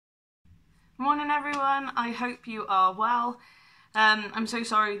Morning everyone, I hope you are well. I'm so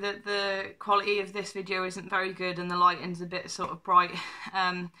sorry that the quality of this video isn't very good and the lighting's a bit sort of bright,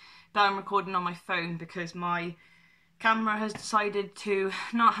 but I'm recording on my phone because my camera has decided to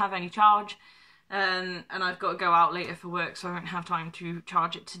not have any charge, and I've got to go out later for work, so I won't have time to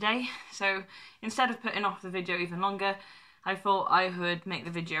charge it today. So instead of putting off the video even longer, I thought I would make the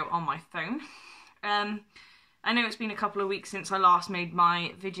video on my phone. I know it's been a couple of weeks since I last made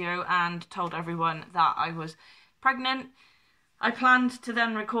my video and told everyone that I was pregnant. I planned to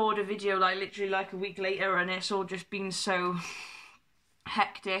then record a video literally a week later, and it's all just been so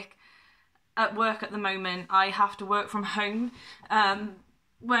hectic. At work at the moment, I have to work from home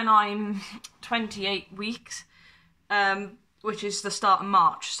when I'm 28 weeks, which is the start of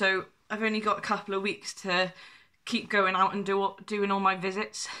March. So I've only got a couple of weeks to keep going out and doing all my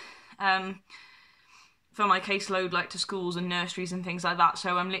visits for my caseload, to schools and nurseries and things like that.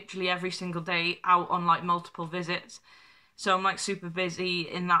 So I'm literally every single day out on multiple visits. So I'm super busy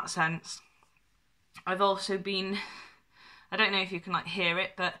in that sense. I've also been, I don't know if you can hear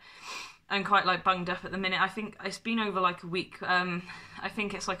it, but I'm quite bunged up at the minute. I think it's been over a week. I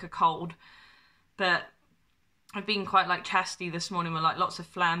think it's a cold, but I've been quite chesty this morning with lots of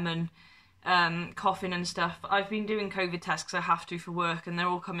phlegm and coughing and stuff. I've been doing COVID tests because I have to for work, and they're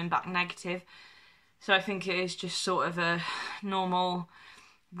all coming back negative. So I think it is just sort of a normal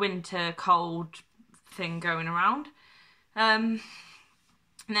winter cold thing going around. And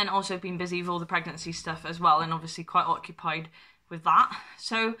then also been busy with all the pregnancy stuff as well, and obviously quite occupied with that.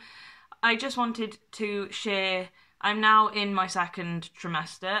 So I just wanted to share, I'm now in my second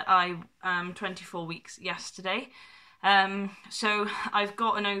trimester. I am 24 weeks yesterday. So I've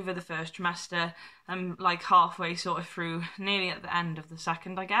gotten over the first trimester. I'm halfway sort of through, nearly at the end of the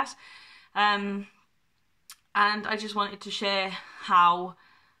second, I guess. And I just wanted to share how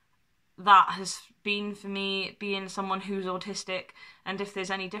that has been for me, being someone who's autistic, and if there's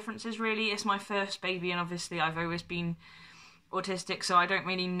any differences really. It's my first baby, and obviously I've always been autistic, so I don't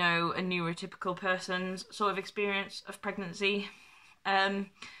really know a neurotypical person's sort of experience of pregnancy. I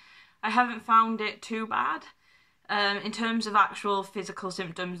haven't found it too bad. In terms of actual physical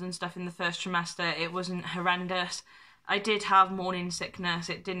symptoms and stuff in the first trimester, it wasn't horrendous. I did have morning sickness.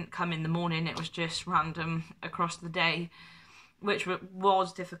 It didn't come in the morning, it was just random across the day, which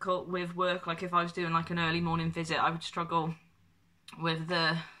was difficult with work. If I was doing an early morning visit, I would struggle with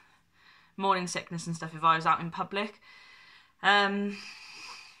the morning sickness and stuff if I was out in public.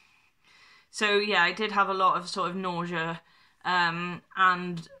 So yeah, I did have a lot of sort of nausea and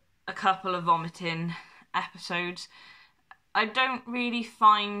a couple of vomiting episodes. I don't really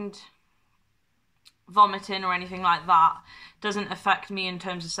find vomiting or anything like that doesn't affect me in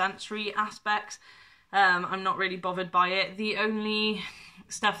terms of sensory aspects. I'm not really bothered by it. The only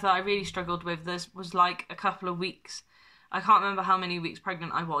stuff that I really struggled with was a couple of weeks. I can't remember how many weeks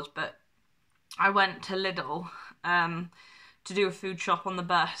pregnant I was, but I went to Lidl to do a food shop on the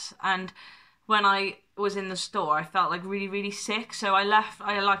bus, and when I was in the store I felt really, really sick, so I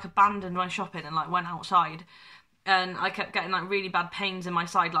abandoned my shopping and went outside. And I kept getting really bad pains in my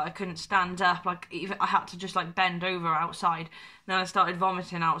side, I couldn't stand up, even I had to just bend over outside. Then I started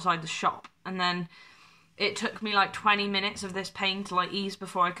vomiting outside the shop, and then it took me 20 minutes of this pain to ease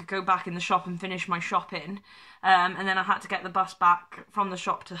before I could go back in the shop and finish my shopping. And then I had to get the bus back from the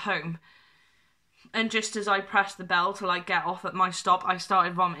shop to home. And just as I pressed the bell to get off at my stop, I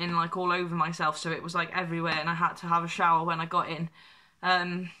started vomiting all over myself, so it was everywhere, and I had to have a shower when I got in.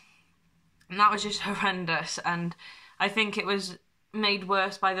 And that was just horrendous, and I think it was made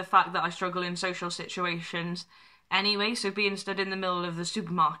worse by the fact that I struggle in social situations anyway. So being stood in the middle of the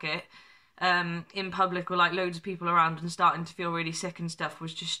supermarket in public with loads of people around and starting to feel really sick and stuff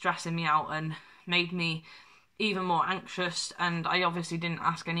was just stressing me out and made me even more anxious. And I obviously didn't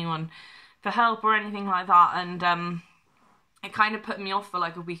ask anyone for help or anything like that, and it kind of put me off for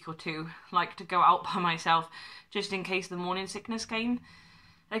a week or two, to go out by myself just in case the morning sickness came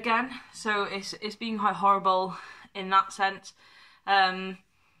again. So it's been quite horrible in that sense. And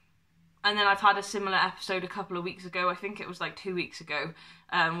then I've had a similar episode a couple of weeks ago. I think it was 2 weeks ago,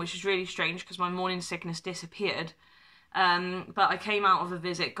 which is really strange because my morning sickness disappeared. But I came out of a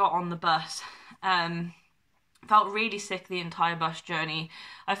visit, got on the bus, felt really sick the entire bus journey.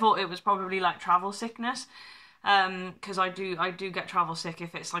 I thought it was probably travel sickness, because I do get travel sick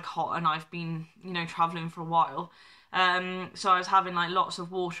if it's hot and I've been travelling for a while. So I was having lots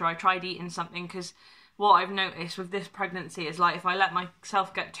of water. I tried eating something, because what I've noticed with this pregnancy is if I let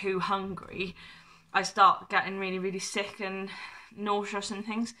myself get too hungry, I start getting really, really sick and nauseous and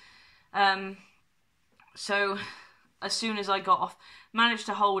things. So as soon as I got off, managed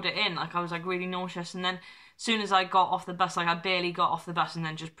to hold it in, like I was like really nauseous, and then as soon as I got off the bus, like I barely got off the bus and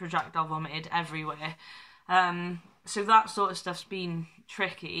then just projectile vomited everywhere. So that sort of stuff's been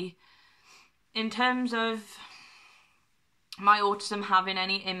tricky. In terms of my autism having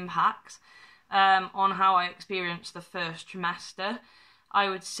any impacts on how I experienced the first trimester, I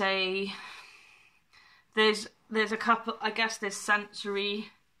would say there's a couple, I guess there's sensory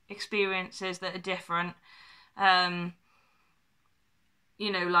experiences that are different.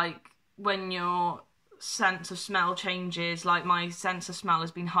 You know, like when your sense of smell changes, like my sense of smell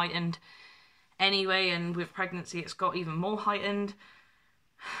has been heightened anyway, and with pregnancy it's got even more heightened.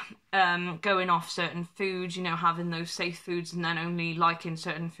 Going off certain foods, you know, having those safe foods and then only liking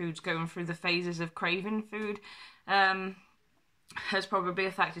certain foods, going through the phases of craving food, has probably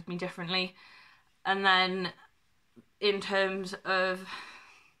affected me differently. And then in terms of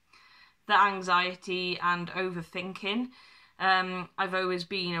the anxiety and overthinking, I've always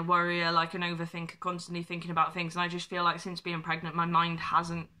been a worrier, like an overthinker, constantly thinking about things, and I just feel like since being pregnant my mind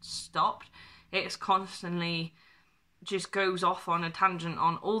hasn't stopped. It's constantly just goes off on a tangent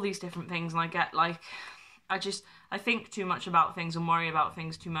on all these different things, and I get like, I think too much about things and worry about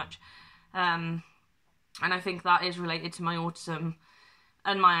things too much, and I think that is related to my autism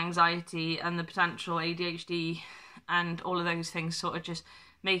and my anxiety and the potential ADHD and all of those things sort of just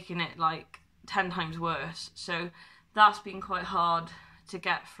making it like 10 times worse. So that's been quite hard to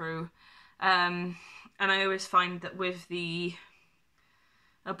get through, and I always find that with the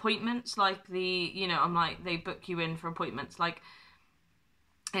appointments, like you know, I'm like, they book you in for appointments like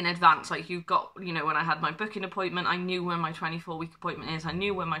in advance, like you've got, you know, when I had my booking appointment, I knew when my 24-week appointment is, I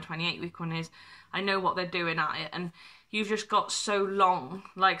knew when my 28-week one is, I know what they're doing at it, and you've just got so long,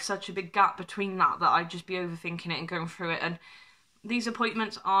 like such a big gap between that I'd just be overthinking it and going through it. And these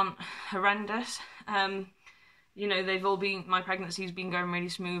appointments aren't horrendous, you know, they've all been, my pregnancy's been going really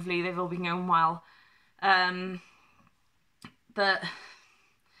smoothly, they've all been going well, but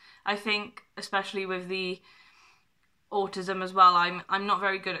I think especially with the autism as well, I'm not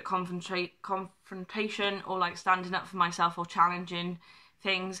very good at confrontation or like standing up for myself or challenging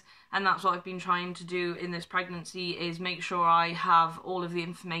things, and that's what I've been trying to do in this pregnancy, is make sure I have all of the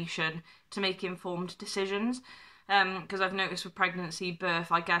information to make informed decisions, because I've noticed with pregnancy,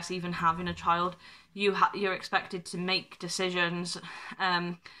 birth, I guess even having a child, you're expected to make decisions,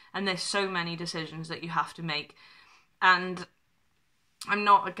 and there's so many decisions that you have to make. And I'm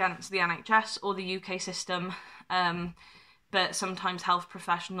not against the NHS or the UK system, but sometimes health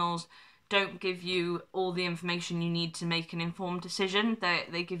professionals don't give you all the information you need to make an informed decision.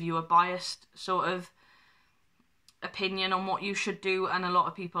 They give you a biased sort of opinion on what you should do, and a lot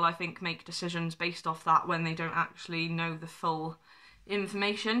of people, I think, make decisions based off that when they don't actually know the full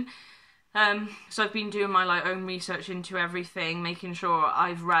information. So I've been doing my like own research into everything, making sure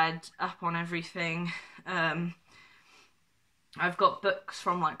I've read up on everything. I've got books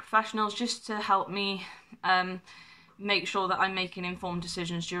from like professionals just to help me make sure that I'm making informed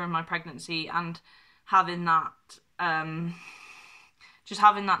decisions during my pregnancy, and having that, just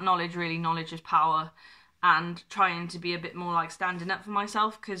having that knowledge, really, knowledge is power, and trying to be a bit more like standing up for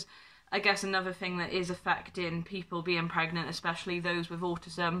myself, because I guess another thing that is affecting people being pregnant, especially those with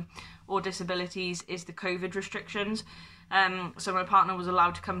autism or disabilities, is the COVID restrictions. So my partner was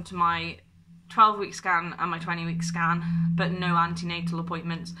allowed to come to my 12-week scan and my 20-week scan, but no antenatal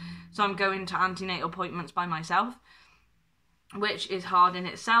appointments. So I'm going to antenatal appointments by myself, which is hard in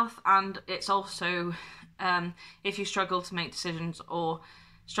itself. And it's also, if you struggle to make decisions or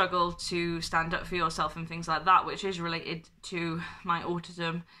struggle to stand up for yourself and things like that, which is related to my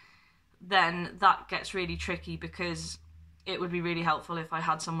autism, then that gets really tricky, because it would be really helpful if I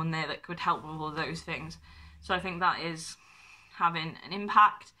had someone there that could help with all of those things. So I think that is having an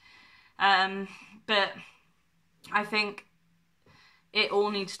impact. But I think it all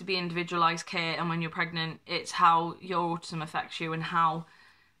needs to be individualised care, and when you're pregnant, it's how your autism affects you and how,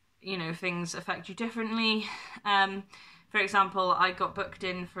 you know, things affect you differently. For example, I got booked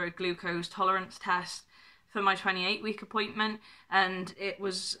in for a glucose tolerance test for my 28-week appointment, and it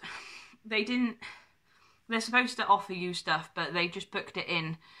was, they're supposed to offer you stuff, but they just booked it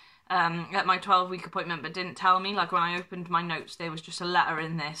in at my 12-week appointment, but didn't tell me. Like when I opened my notes, there was just a letter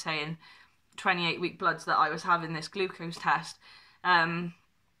in there saying 28-week bloods that I was having this glucose test, and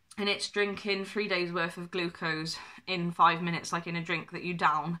it's drinking 3 days worth of glucose in 5 minutes, like in a drink that you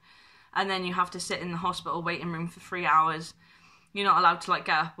down, and then you have to sit in the hospital waiting room for 3 hours. You're not allowed to like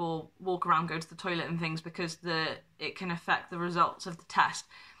get up or walk around, go to the toilet and things, because it can affect the results of the test.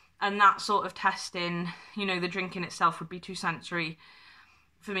 And that sort of testing, you know, the drinking itself would be too sensory.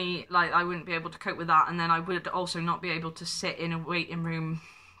 for me, like, I wouldn't be able to cope with that, and then I would also not be able to sit in a waiting room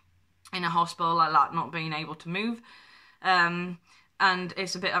in a hospital like that, not being able to move. And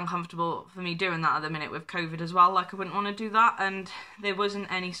it's a bit uncomfortable for me doing that at the minute with COVID as well. Like, I wouldn't want to do that, and there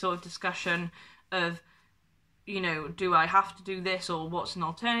wasn't any sort of discussion of, you know, do I have to do this, or what's an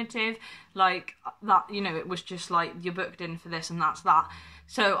alternative? Like, that, you know, it was just like, you're booked in for this and that's that.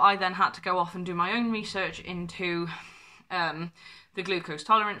 So I then had to go off and do my own research into the glucose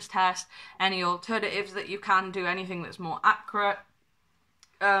tolerance test, any alternatives that you can do, anything that's more accurate.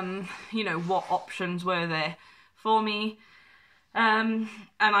 You know, what options were there for me. And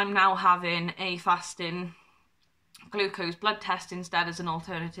I'm now having a fasting glucose blood test instead as an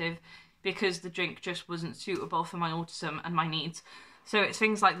alternative, because the drink just wasn't suitable for my autism and my needs. So it's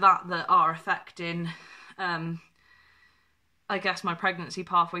things like that that are affecting, I guess, my pregnancy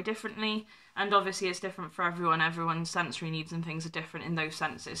pathway differently. And obviously it's different for everyone. Everyone's sensory needs and things are different in those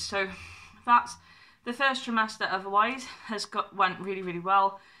senses. So that's the first trimester. Otherwise went really, really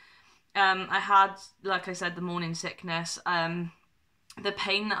well. I had, like I said, the morning sickness. The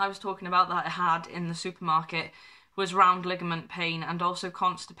pain that I was talking about that I had in the supermarket was round ligament pain and also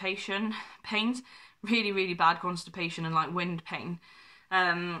constipation pains. Really, really bad constipation and like wind pain.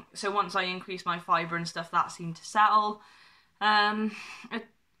 So once I increased my fibre and stuff, that seemed to settle. I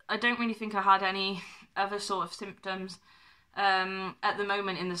don't really think I had any other sort of symptoms. At the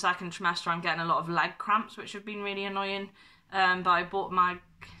moment in the second trimester, I'm getting a lot of leg cramps, which have been really annoying. But I bought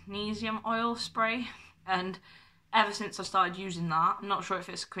magnesium oil spray, and ever since I started using that, I'm not sure if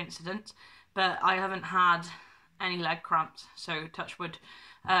it's a coincidence, but I haven't had any leg cramps, so touch wood.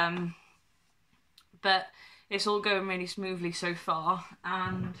 But it's all going really smoothly so far,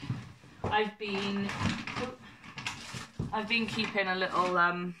 and I've been keeping a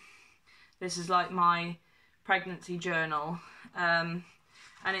little, this is like my pregnancy journal, and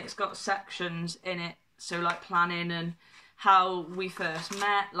it's got sections in it, so like planning and how we first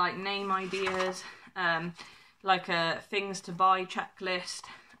met, like name ideas, like a things to buy checklist,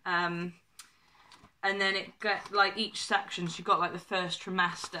 and then it get like each section, so you've got like the first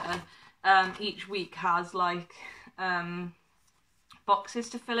trimester, each week has like boxes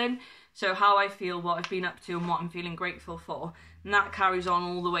to fill in, so how I feel, what I've been up to and what I'm feeling grateful for, and that carries on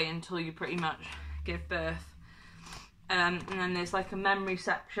all the way until you pretty much give birth. And then there's like a memory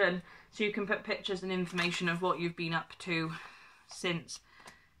section, so you can put pictures and information of what you've been up to since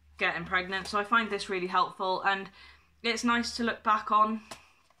getting pregnant. So I find this really helpful, and it's nice to look back on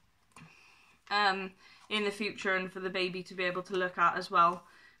in the future, and for the baby to be able to look at as well,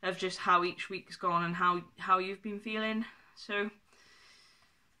 of just how each week's gone and how you've been feeling. So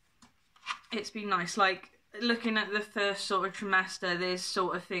it's been nice. Like, looking at the first sort of trimester, there's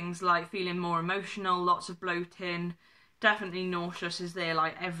sort of things like feeling more emotional, lots of bloating, definitely nauseous is there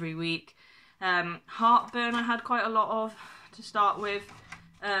like every week. Heartburn I had quite a lot of to start with,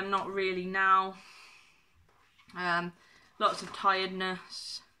 not really now. Lots of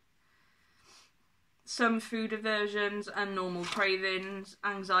tiredness, some food aversions and normal cravings,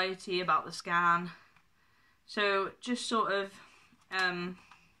 anxiety about the scan. So just sort of,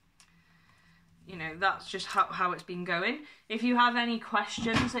 you know, that's just how it's been going. If you have any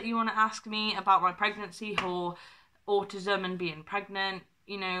questions that you want to ask me about my pregnancy or autism and being pregnant,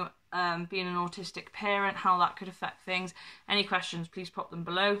 you know, being an autistic parent, how that could affect things, any questions, please pop them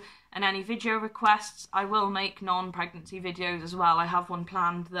below. And any video requests, I will make non-pregnancy videos as well. I have one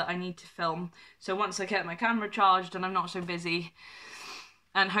planned that I need to film, so once I get my camera charged and I'm not so busy,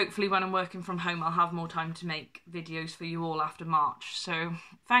 and hopefully when I'm working from home, I'll have more time to make videos for you all after March. So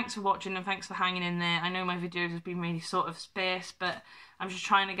thanks for watching, and thanks for hanging in there. I know my videos have been really sort of sparse, but I'm just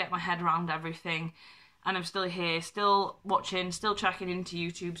trying to get my head around everything. And I'm still here, still watching, still checking into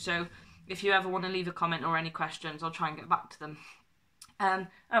YouTube. So if you ever want to leave a comment or any questions, I'll try and get back to them.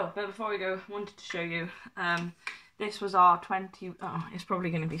 Oh, but before we go, I wanted to show you. This was our it's probably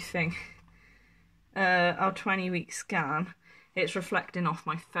going to be thing. Our 20-week scan. It's reflecting off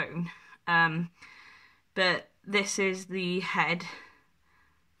my phone. But this is the head,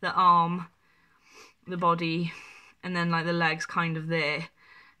 the arm, the body, and then like the legs kind of there.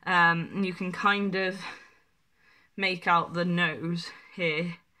 And you can kind of make out the nose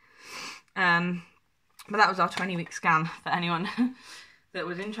here. But that was our 20-week scan for anyone that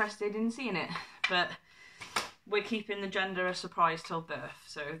was interested in seeing it. But we're keeping the gender a surprise till birth,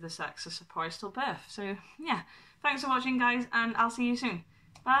 so the sex a surprise till birth. So yeah, thanks for watching guys, and I'll see you soon.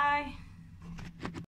 Bye!